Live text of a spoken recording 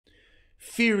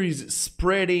Fear is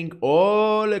spreading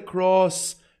all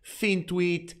across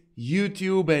FinTweet,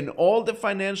 YouTube, and all the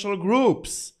financial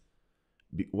groups.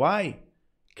 Why?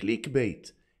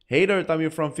 Clickbait. Hey there, I'm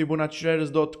here from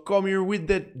FibonacciTraders.com here with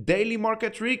the daily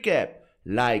market recap.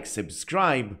 Like,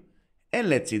 subscribe, and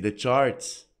let's see the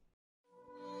charts.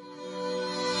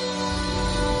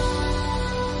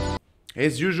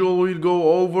 As usual, we'll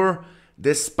go over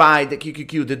the SPY, the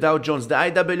QQQ, the Dow Jones, the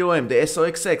IWM, the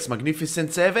SOXX,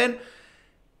 Magnificent 7,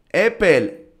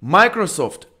 Apple,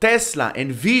 Microsoft, Tesla,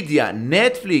 NVDA,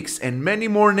 Netflix, and many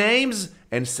more names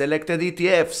and selected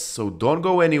ETFs. So don't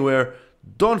go anywhere,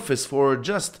 don't fast forward,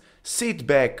 just sit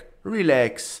back,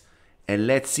 relax, and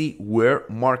let's see where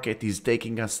market is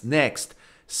taking us next.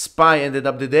 SPY ended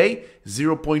up the day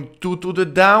 0.2 to the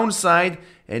downside,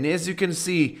 and as you can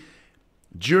see,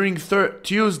 during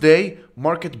Tuesday,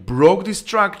 market broke the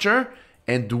structure,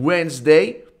 and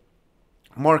Wednesday,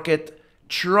 market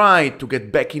tried to get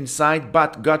back inside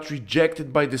but got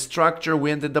rejected by the structure.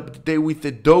 We ended up the day with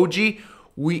a doji.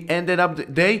 We ended up the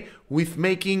day with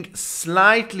making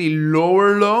slightly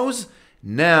lower lows.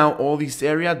 Now all this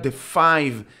area, the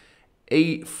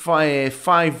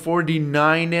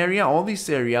 549 area, all this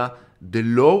area, the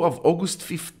low of August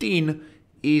 15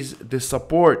 is the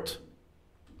support.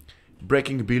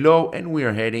 Breaking below, and we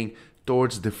are heading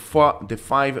towards the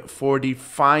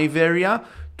 545 area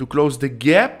to close the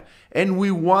gap. And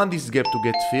we want this gap to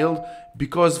get filled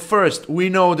because first, we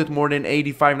know that more than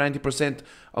 85-90%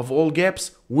 of all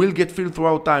gaps will get filled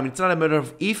throughout time. It's not a matter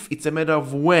of if, it's a matter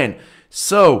of when.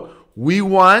 So we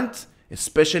want,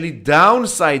 especially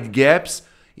downside gaps,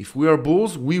 if we are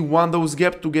bulls, we want those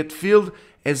gaps to get filled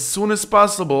as soon as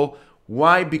possible.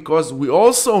 Why? Because we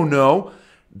also know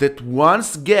that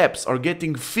once gaps are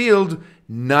getting filled,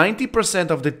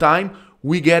 90% of the time,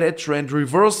 we get a trend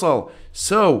reversal.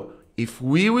 So if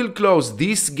we will close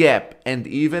this gap and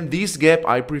even this gap,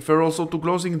 I prefer also to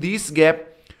closing this gap,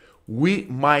 we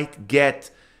might get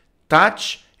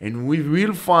touch and we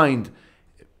will find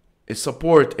a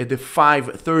support at the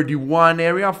 531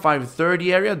 area,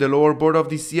 530 area, the lower border of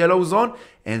this yellow zone,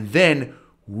 and then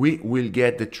we will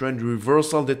get the trend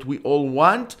reversal that we all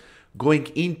want going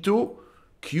into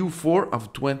Q4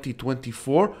 of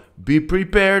 2024. Be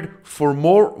prepared for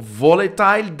more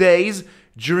volatile days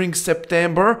during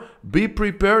September. Be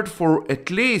prepared for at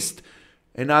least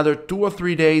another 2 or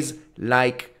 3 days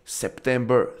like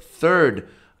September 3rd.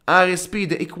 RSP,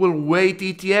 the equal weight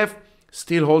ETF,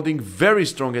 still holding very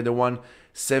strong at the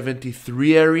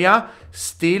 173 area,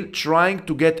 still trying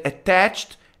to get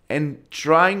attached and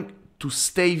trying to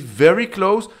stay very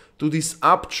close to this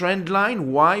uptrend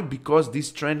line. Why? Because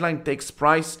this trend line takes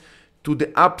price to the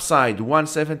upside.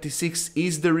 176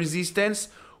 is the resistance,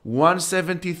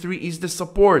 173 is the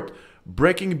support.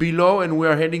 Breaking below, and we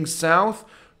are heading south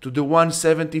to the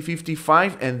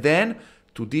 170.55 and then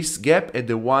to this gap at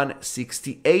the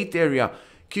 168 area.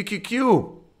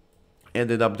 QQQ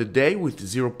ended up the day with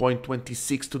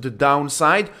 0.26 to the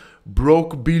downside,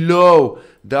 broke below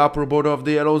the upper border of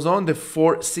the yellow zone, the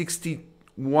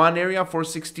 461 area,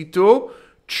 462,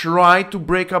 tried to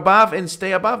break above and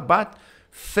stay above but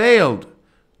failed.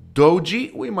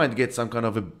 Doji, we might get some kind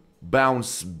of a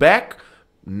bounce back,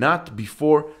 not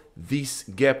before this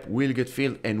gap will get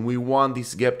filled, and we want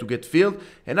this gap to get filled.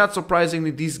 And not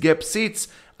surprisingly, this gap sits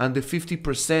on the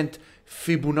 50%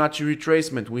 Fibonacci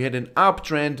retracement. We had an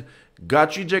uptrend,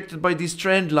 got rejected by this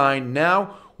trend line.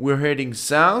 Now we're heading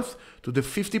south to the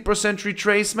 50%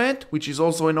 retracement, which is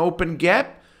also an open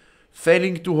gap.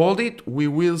 Failing to hold it, we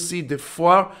will see the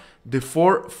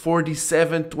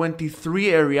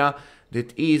 447.23 area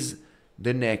that is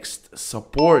the next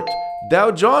support.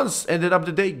 Dow Jones ended up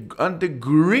the day on the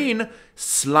green,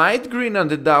 slight green on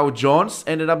the Dow Jones,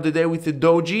 ended up the day with the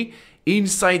doji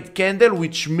inside candle,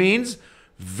 which means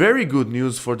very good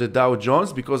news for the Dow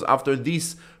Jones, because after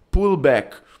this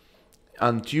pullback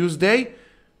on Tuesday,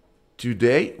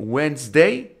 today,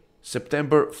 Wednesday,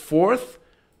 September 4th,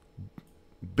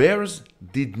 bears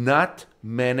did not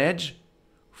manage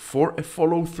for a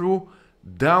follow-through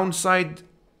downside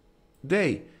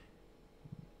day.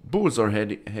 Bulls are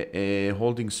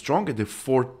holding strong at the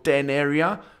 410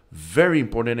 area, very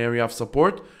important area of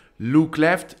support. Look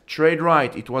left, trade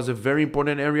right. It was a very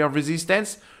important area of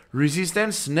resistance.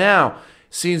 Now,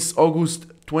 since August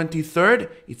 23rd,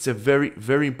 it's a very,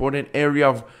 very important area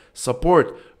of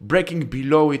support. Breaking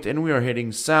below it, and we are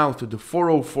heading south to the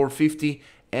 404.50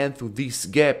 and to this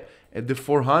gap at the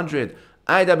 400.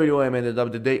 IWM ended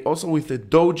up the day also with a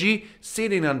doji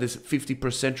sitting on this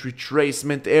 50%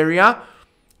 retracement area.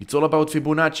 It's all about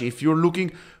Fibonacci. If you're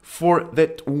looking for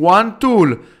that one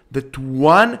tool, that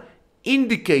one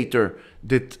indicator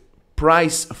that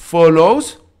price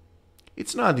follows.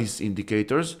 It's not these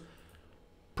indicators.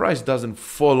 Price doesn't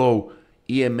follow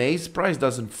EMAs. Price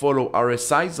doesn't follow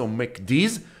RSIs or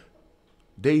MACDs.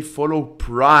 They follow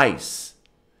price.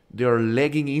 They are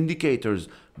lagging indicators.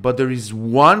 But there is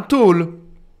one tool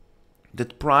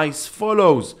that price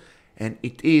follows, and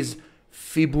it is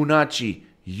Fibonacci.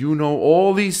 You know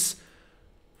all these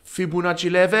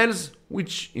Fibonacci levels,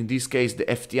 which in this case the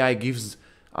FTI gives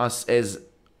us as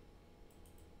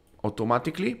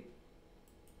automatically.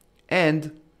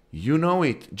 And you know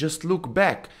it. Just look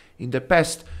back in the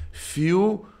past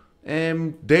few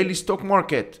daily stock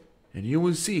market and you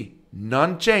will see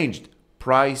none changed.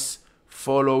 Price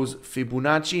follows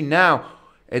Fibonacci. Now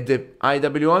at the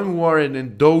IWM we are in a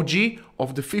doji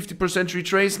of the 50%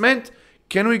 retracement.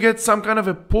 Can we get some kind of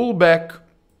a pullback?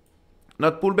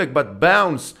 Not pullback, but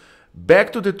bounce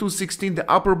back to the 216, the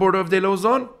upper border of the low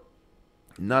zone?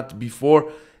 Not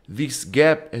before this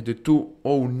gap at the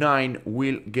 209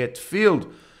 will get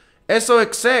filled.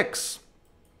 SOXX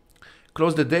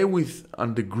closed the day with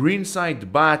on the green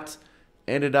side, but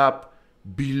ended up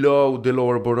below the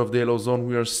lower border of the yellow zone.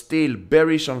 We are still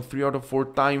bearish on 3 out of 4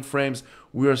 time frames.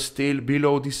 We are still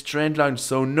below this trend line.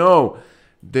 So no,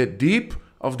 the dip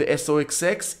of the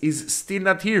SOXX is still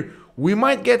not here. We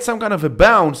might get some kind of a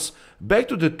bounce back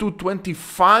to the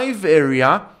 225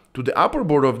 area, to the upper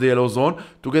border of the yellow zone,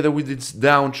 together with its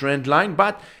downtrend line.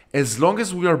 But as long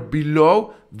as we are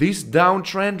below this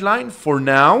downtrend line, for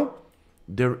now,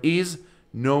 there is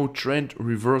no trend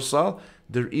reversal.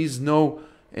 There is no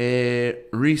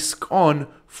risk on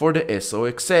for the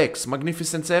SOXX.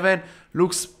 Magnificent 7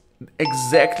 looks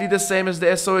exactly the same as the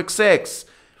SOXX.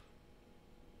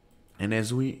 And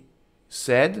as we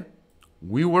said,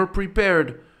 we were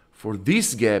prepared for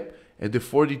this gap at the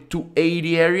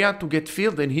 4280 area to get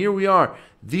filled, and here we are.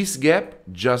 This gap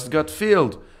just got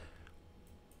filled.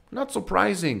 Not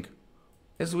surprising.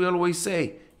 As we always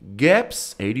say,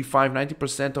 gaps,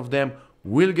 85-90% of them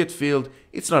will get filled.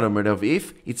 It's not a matter of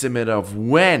if, it's a matter of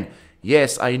when.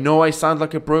 Yes, I know I sound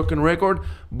like a broken record,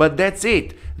 but that's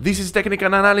it. This is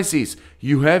technical analysis.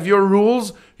 You have your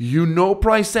rules, you know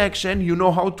price action, you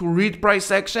know how to read price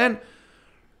action.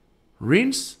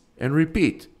 Rinse and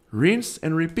repeat. Rinse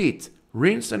and repeat.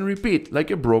 Rinse and repeat like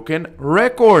a broken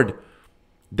record.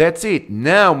 That's it.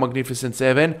 Now, Magnificent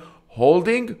 7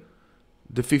 holding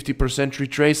the 50%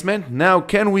 retracement. Now,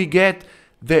 can we get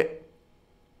the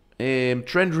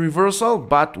trend reversal?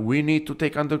 But we need to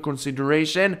take under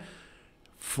consideration,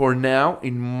 for now,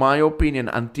 in my opinion,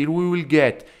 until we will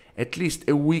get at least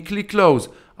a weekly close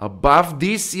above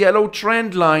this yellow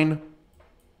trend line,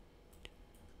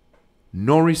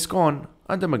 no risk on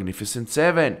the Magnificent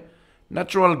 7.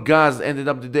 Natural gas ended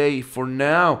up the day, for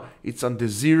now, it's on the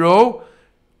 0.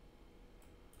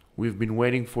 We've been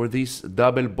waiting for this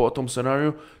double bottom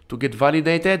scenario to get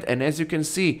validated. And as you can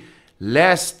see,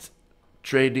 last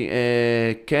trading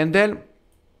candle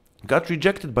got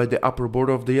rejected by the upper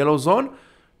border of the yellow zone.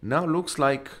 Now looks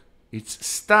like it's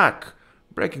stuck,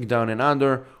 breaking down and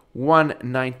under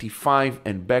 195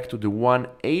 and back to the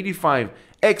 185.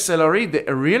 XLRE,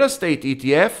 the real estate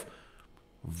ETF,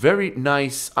 very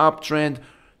nice uptrend,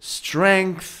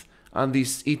 strength on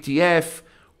this ETF.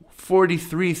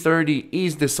 43.30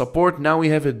 is the support. Now we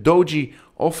have a doji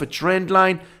of a trend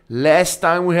line. Last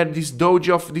time we had this doji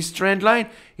of this trend line,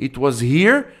 it was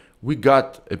here. We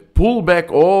got a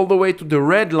pullback all the way to the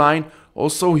red line.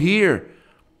 Also here,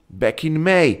 back in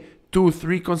May,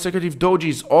 2-3 consecutive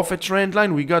dojis off a trend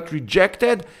line. We got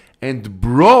rejected and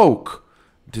broke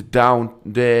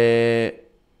the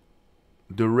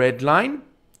red line.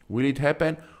 Will it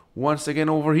happen once again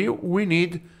over here? We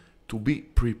need to be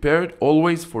prepared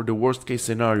always for the worst case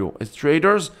scenario. As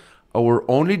traders, our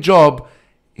only job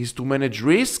is to manage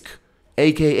risk,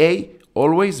 aka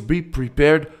always be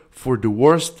prepared for the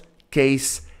worst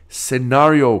case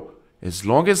scenario. As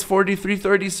long as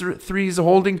 43.33 is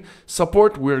holding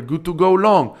support, we're good to go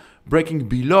long. Breaking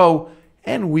below,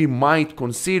 and we might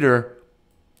consider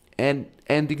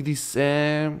ending this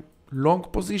long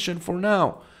position for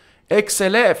now.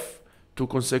 XLF, 2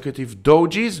 consecutive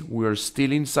dojis. We are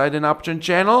still inside an uptrend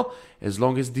channel. As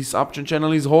long as this uptrend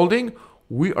channel is holding,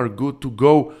 we are good to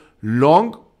go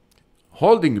long,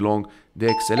 holding long the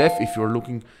XLF. If you're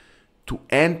looking to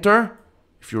enter,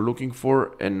 if you're looking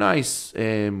for a nice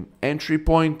entry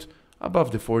point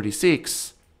above the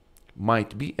 46,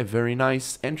 might be a very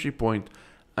nice entry point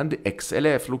on the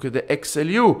XLF. Look at the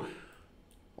XLU.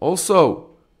 Also,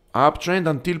 uptrend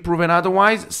until proven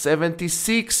otherwise.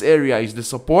 76 area is the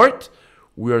support.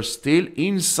 We are still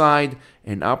inside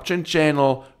an uptrend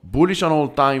channel, bullish on all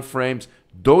time frames.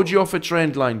 doji off a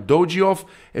trend line, doji off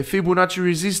a Fibonacci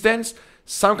resistance,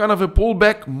 some kind of a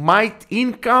pullback might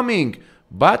incoming.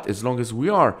 But as long as we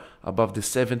are above the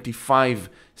 75,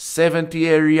 70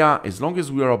 area, as long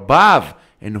as we are above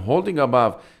and holding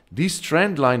above this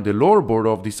trend line, the lower border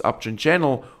of this uptrend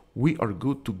channel, we are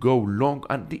good to go long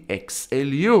on the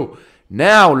XLU.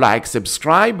 Now, like,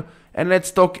 subscribe, and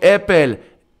let's talk Apple.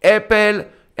 Apple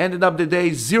ended up the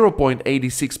day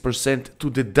 0.86% to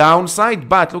the downside,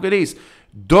 but look at this.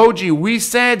 Doji, we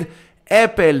said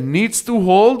Apple needs to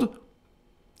hold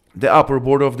the upper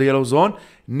border of the yellow zone,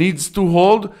 needs to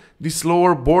hold this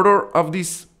lower border of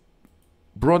this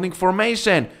broadening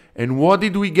formation. And what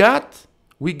did we get?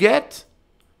 We get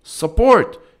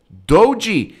support.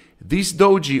 Doji, this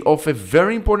doji of a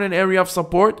very important area of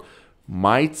support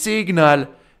might signal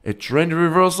a trend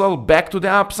reversal back to the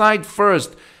upside.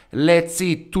 First, let's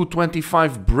see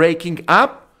 225 breaking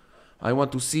up. I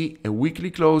want to see a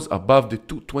weekly close above the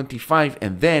 225,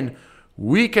 and then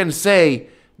we can say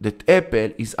that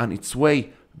Apple is on its way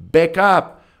back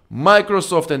up.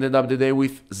 Microsoft ended up the day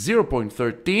with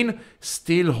 0.13,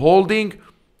 still holding,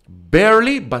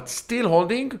 barely, but still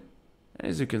holding,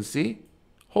 as you can see,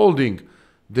 holding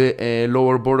the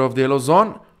lower border of the yellow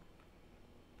zone,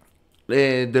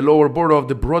 the lower border of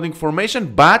the broadening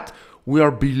formation, but we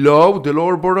are below the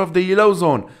lower border of the yellow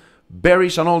zone.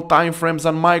 Bearish on all time frames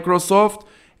on Microsoft.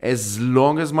 As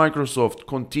long as Microsoft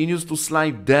continues to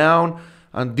slide down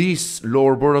on this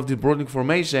lower border of the broadening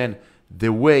formation,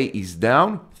 the way is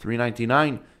down.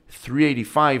 399,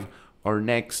 385 are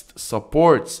next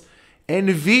supports.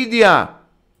 NVDA.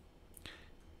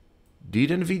 Did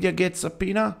NVDA get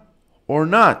subpoena or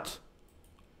not?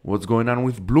 What's going on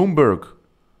with Bloomberg?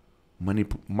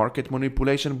 Market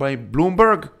manipulation by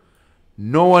Bloomberg?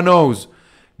 No one knows.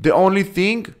 The only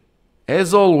thing,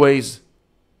 as always,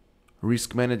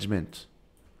 risk management.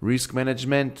 Risk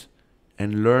management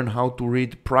and learn how to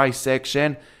read price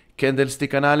action,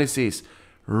 candlestick analysis.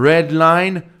 Red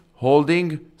line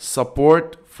holding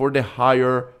support for the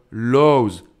higher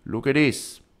lows. Look at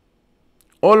this.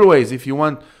 Always, if you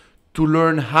want to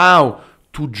learn how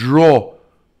to draw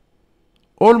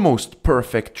almost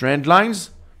perfect trend lines,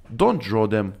 don't draw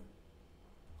them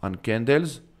on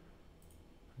candles.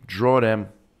 Draw them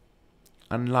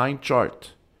on line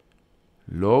chart.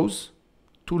 Lows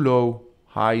to low,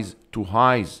 highs to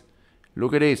highs.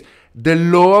 Look at this. The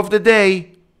low of the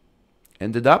day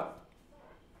ended up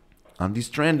on this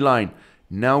trend line.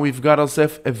 Now we've got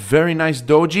ourselves a very nice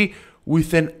doji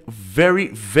with a very,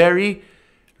 very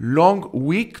long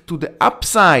wick to the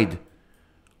upside.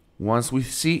 Once we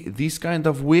see these kind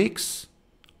of wicks,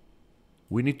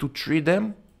 we need to treat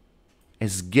them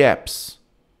as gaps.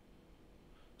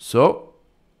 So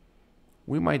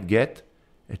we might get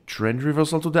a trend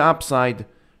reversal to the upside,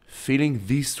 filling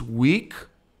this wick,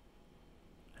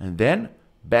 and then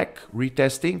back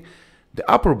retesting the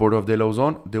upper border of the low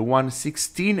zone, the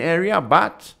 116 area.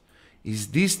 But is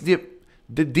this the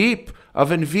dip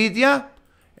of NVIDIA?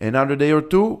 Another day or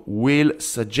two will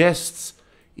suggest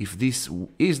if this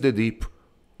is the dip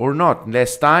or not.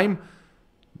 Last time,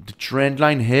 the trend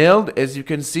line held, as you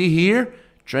can see here,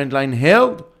 trend line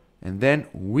held, and then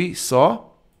we saw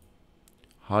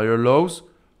higher lows,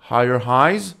 higher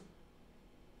highs.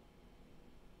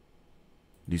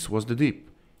 This was the dip.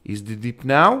 Is the dip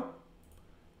now?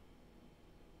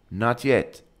 Not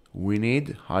yet. We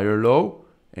need higher low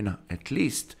and at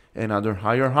least another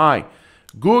higher high.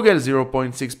 Google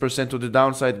 0.6% to the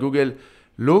downside. Google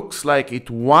looks like it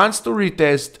wants to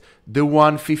retest the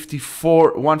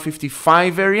 154,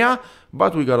 155 area,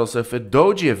 but we got ourselves a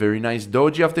doji, a very nice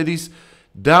doji after this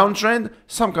downtrend.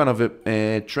 Some kind of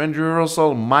a trend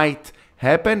reversal might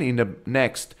happen in the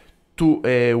next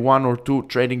 1 or 2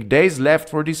 trading days left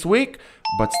for this week,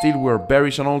 but still we're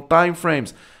bearish on all time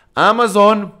frames.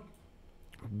 Amazon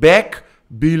back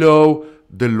below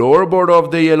the lower border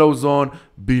of the yellow zone,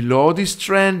 below this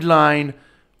trend line.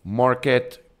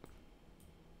 Market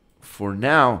for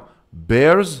now,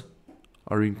 bears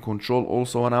are in control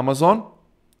also on Amazon.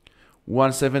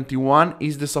 171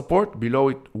 is the support, below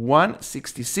it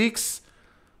 166.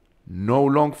 No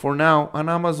long for now on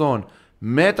Amazon.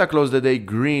 Meta closed the day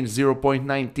green,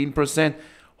 0.19%,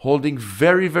 holding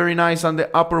very, very nice on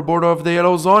the upper border of the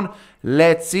yellow zone.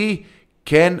 Let's see,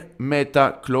 can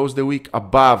Meta close the week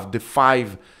above the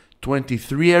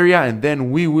 523 area, and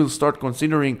then we will start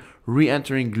considering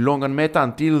re-entering long on Meta.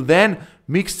 Until then,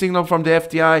 mixed signal from the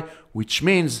FTI, which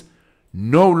means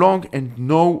no long and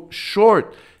no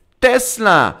short.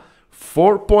 Tesla,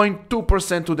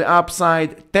 4.2% to the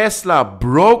upside. Tesla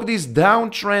broke this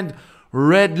downtrend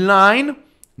red line.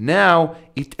 Now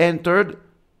it entered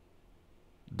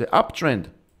the uptrend,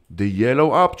 the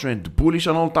yellow uptrend, bullish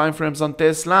on all time frames on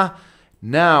Tesla.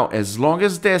 Now, as long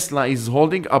as Tesla is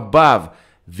holding above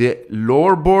the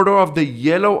lower border of the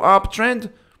yellow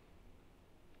uptrend,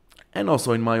 and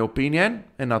also in my opinion,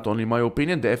 and not only my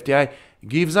opinion, the FTI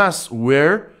gives us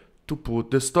where to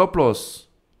put the stop loss.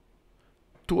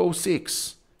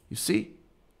 206. You see?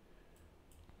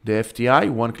 The FTI,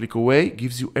 one click away,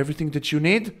 gives you everything that you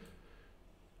need.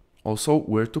 Also,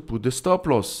 where to put the stop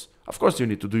loss. Of course, you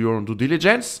need to do your own due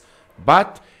diligence,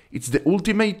 but it's the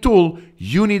ultimate tool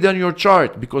you need on your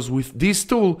chart, because with this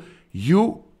tool,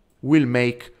 you will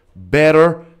make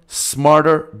better,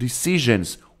 smarter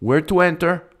decisions. Where to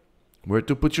enter, where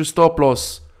to put your stop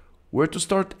loss, where to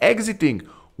start exiting,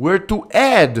 where to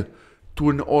add to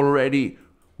an already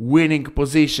winning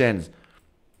position.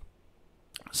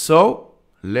 So,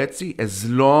 let's see, as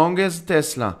long as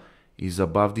Tesla is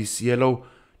above this yellow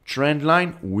trend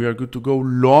line, we are good to go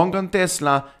long on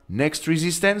Tesla. Next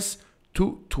resistance,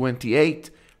 228.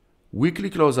 Weekly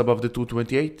close above the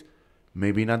 228.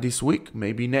 Maybe not this week,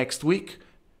 maybe next week.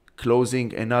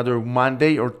 Closing another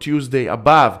Monday or Tuesday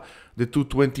above the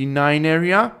 229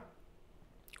 area.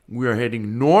 We are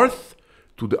heading north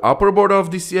to the upper border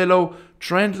of this yellow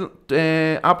trend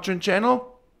uptrend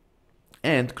channel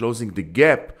and closing the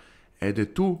gap at the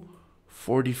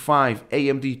 245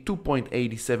 AMD,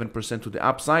 2.87% to the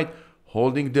upside,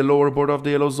 holding the lower border of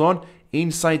the yellow zone,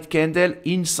 inside candle,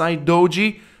 inside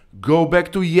doji. Go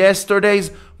back to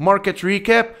yesterday's market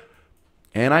recap,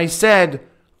 and I said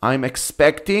I'm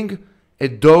expecting a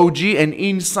doji, an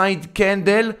inside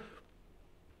candle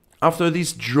after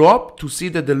this drop, to see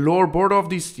that the lower border of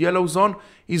this yellow zone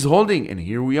is holding. And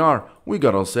here we are. We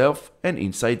got ourselves an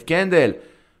inside candle.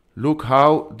 Look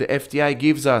how the FTI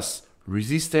gives us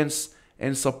resistance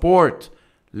and support.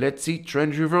 Let's see,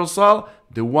 trend reversal.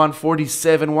 The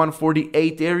 147,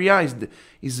 148 area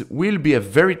will be a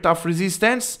very tough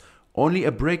resistance. Only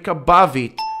a break above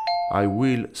it, I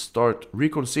will start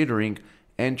reconsidering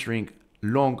entering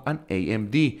long on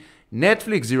AMD.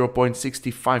 Netflix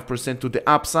 0.65% to the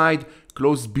upside,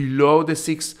 closed below the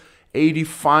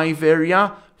 685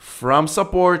 area from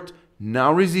support,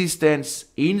 now resistance,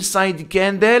 inside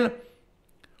candle.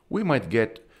 We might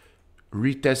get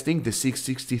retesting the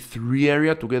 663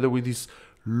 area together with this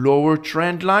lower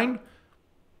trend line.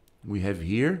 We have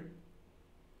here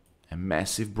a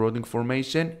massive broadening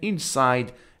formation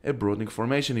inside a broadening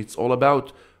formation. It's all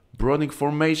about broadening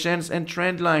formations and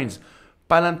trend lines.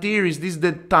 Palantir, is this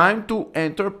the time to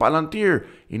enter Palantir?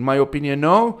 In my opinion,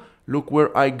 no. Look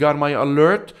where I got my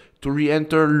alert to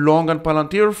re-enter long on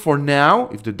Palantir for now,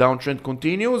 if the downtrend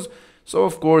continues. So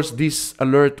of course, this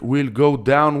alert will go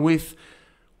down with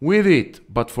it.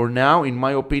 But for now, in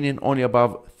my opinion, only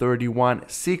above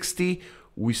 3160.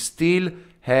 We still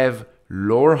have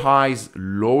lower highs,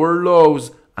 lower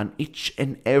lows on each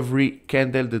and every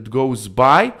candle that goes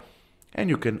by. And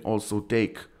you can also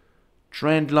take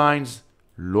trend lines,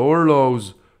 lower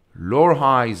lows, lower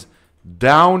highs,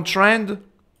 downtrend,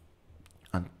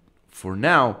 and for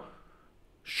now,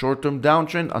 short-term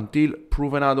downtrend until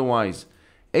proven otherwise.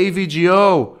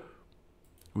 AVGO,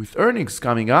 with earnings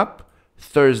coming up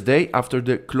Thursday after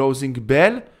the closing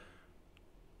bell.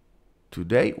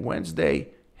 Today, Wednesday,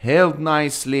 held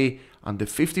nicely on the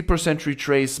 50%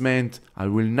 retracement. I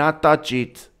will not touch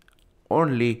it.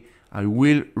 Only I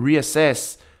will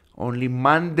reassess only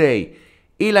Monday.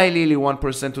 Eli Lilly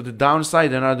 1% to the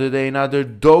downside. Another day, another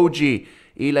doji.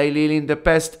 Eli Lilly in the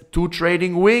past 2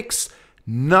 trading weeks,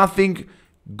 nothing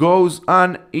goes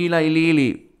on Eli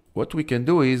Lilly. What we can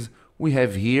do is we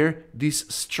have here this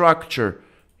structure.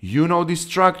 You know this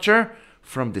structure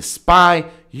from the SPY.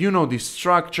 You know this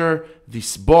structure,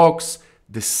 this box,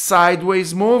 the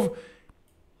sideways move.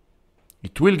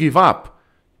 It will give up.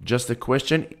 Just a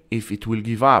question if it will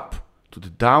give up to the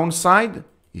downside.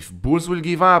 If bulls will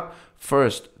give up,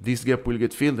 first this gap will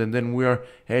get filled, and then we are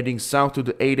heading south to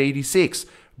the 886,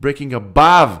 breaking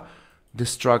above the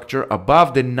structure,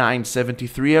 above the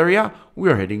 973 area. We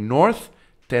are heading north,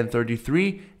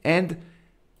 1033 and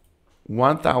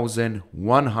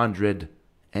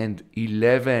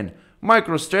 1111.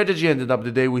 MicroStrategy ended up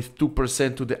the day with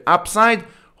 2% to the upside,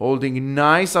 holding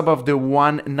nice above the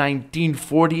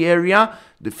 11940 area,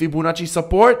 the Fibonacci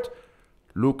support.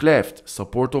 Look left,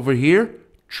 support over here,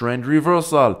 trend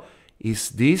reversal. Is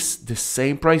this the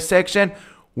same price action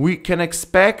we can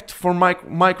expect for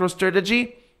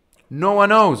MicroStrategy? No one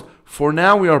knows. For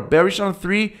now, we are bearish on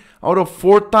 3 out of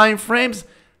 4 time frames.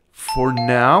 For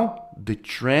now, the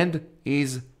trend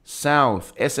is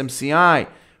south. SMCI,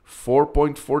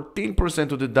 4.14%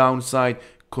 to the downside,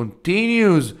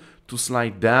 continues to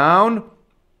slide down.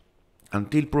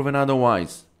 until proven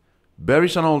otherwise.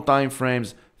 Bearish on all time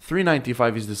frames,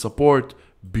 395 is the support.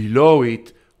 Below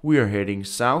it, we are heading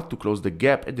south to close the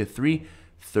gap at the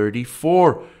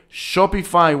 334.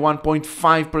 Shopify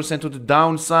 1.5% to the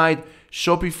downside.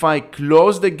 Shopify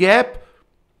closed the gap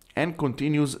and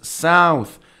continues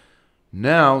south.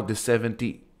 Now the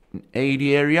 70-80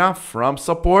 area from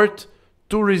support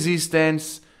to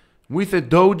resistance with a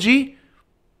doji.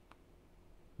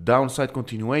 Downside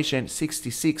continuation,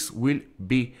 66 will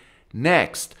be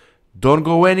next. Don't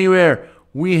go anywhere.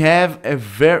 We have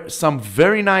some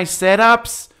very nice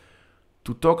setups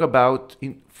to talk about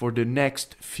for the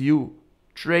next few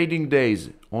trading days.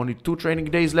 Only 2 trading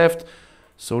days left.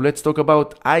 So let's talk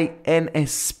about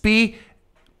INSP.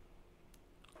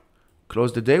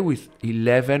 Close the day with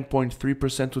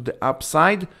 11.3% to the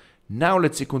upside. Now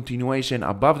let's see continuation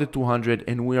above the 200,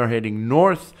 and we are heading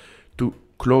north to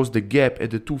close the gap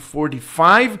at the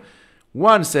 245,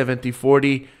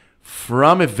 170.40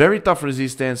 from a very tough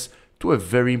resistance to a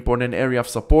very important area of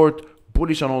support.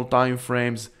 Bullish on all time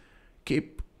frames.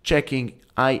 Keep checking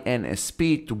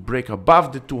INSP to break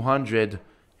above the 200,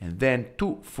 and then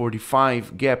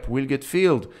 245 gap will get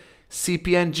filled.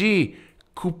 CPNG,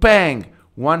 Kupang,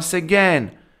 once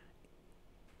again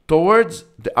towards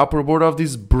the upper border of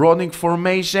this broadening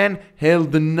formation,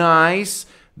 held nice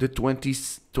the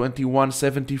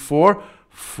 21.74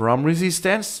 from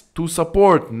resistance to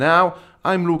support. Now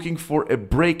I'm looking for a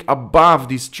break above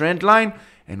this trend line,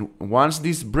 and once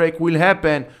this break will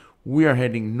happen, we are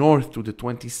heading north to the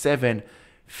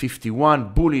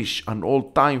 27.51, bullish on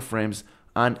all time frames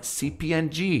on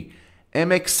CPNG.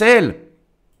 MXL,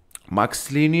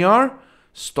 max linear,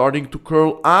 starting to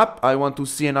curl up. I want to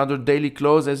see another daily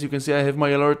close. As you can see, I have my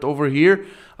alert over here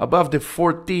above the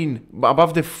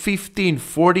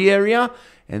 1540 area,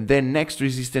 and then next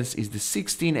resistance is the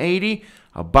 1680.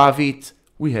 Above it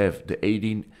we have the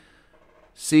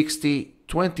 1860,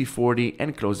 2040,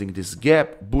 and closing this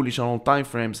gap, bullish on all time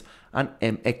frames on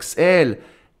MXL.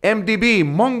 MDB,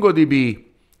 MongoDB,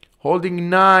 holding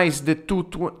nice the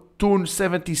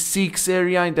 276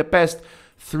 area in the past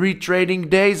 3 trading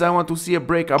days. I want to see a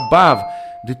break above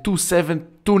the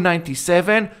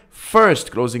 297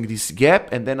 first, closing this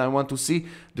gap, and then I want to see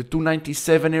the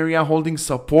 297 area holding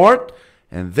support,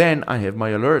 and then I have my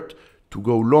alert to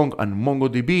go long on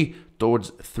MongoDB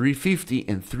towards 350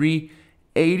 and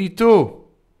 382.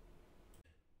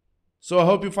 So I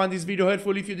hope you found this video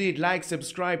helpful. If you did, like,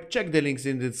 subscribe, check the links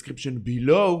in the description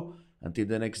below. Until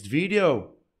the next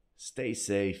video, stay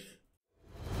safe.